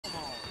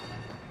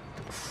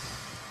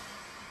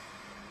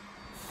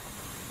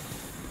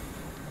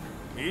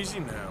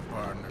Easy now,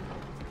 partner.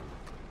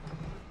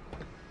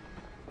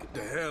 Get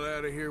the hell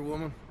out of here,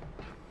 woman.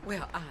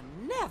 Well, I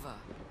never.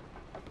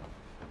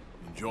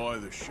 Enjoy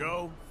the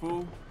show,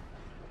 fool.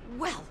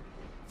 Well,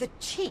 the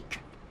cheek.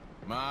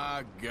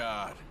 My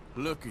God,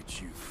 look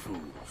at you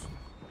fools.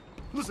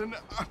 Listen,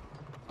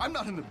 I'm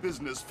not in the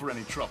business for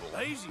any trouble.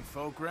 Lazy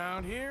folk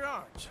round here,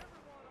 aren't you?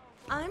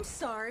 I'm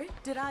sorry.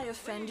 Did I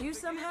offend you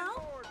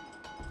somehow?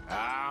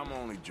 I'm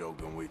only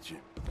joking with you.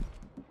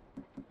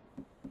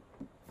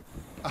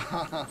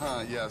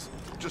 Yes,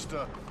 just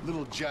a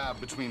little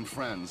jab between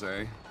friends,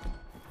 eh?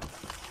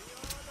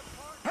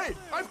 Hey,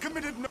 I've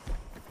committed no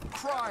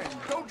crime.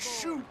 Don't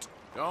shoot.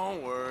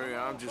 Don't worry,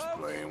 I'm just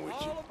playing with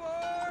you.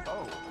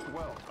 Oh,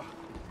 well,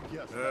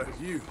 yes.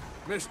 You,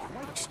 mister,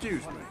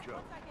 excuse me.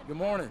 Good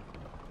morning.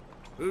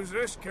 Who's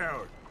this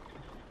coward?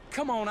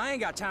 Come on, I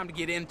ain't got time to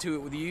get into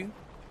it with you.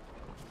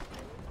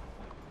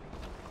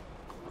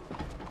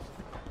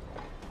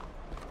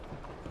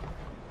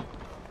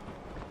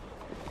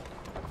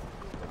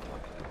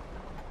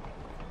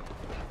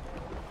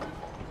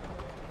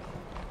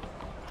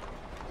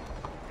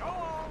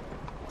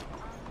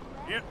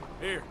 Yep,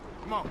 here,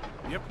 come on.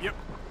 Yep.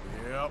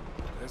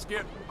 Let's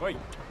get, wait.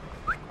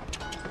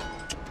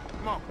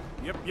 Come on,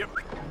 yep.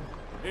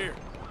 Here,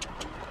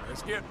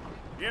 let's get,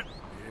 yep.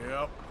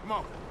 Come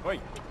on,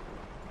 wait.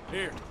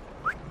 Here,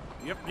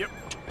 yep.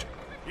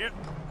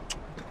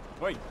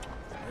 Wait,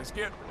 let's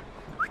get,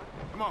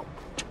 come on.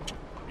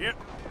 Yep.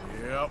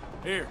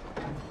 Here.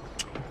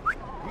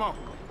 Come on,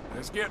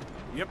 let's get,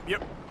 yep.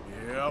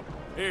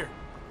 Here.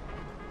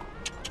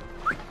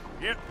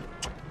 Yep.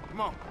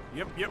 Come on,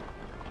 yep.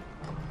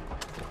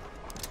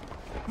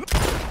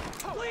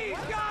 Please,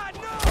 God,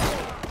 no!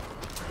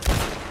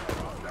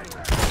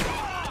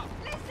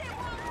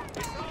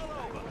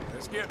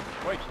 Let's get,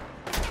 wait.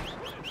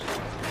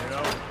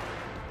 Yep.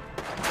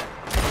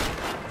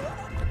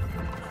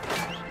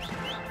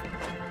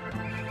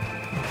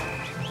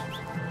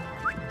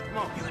 Come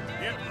on,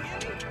 yep.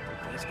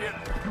 Let's get.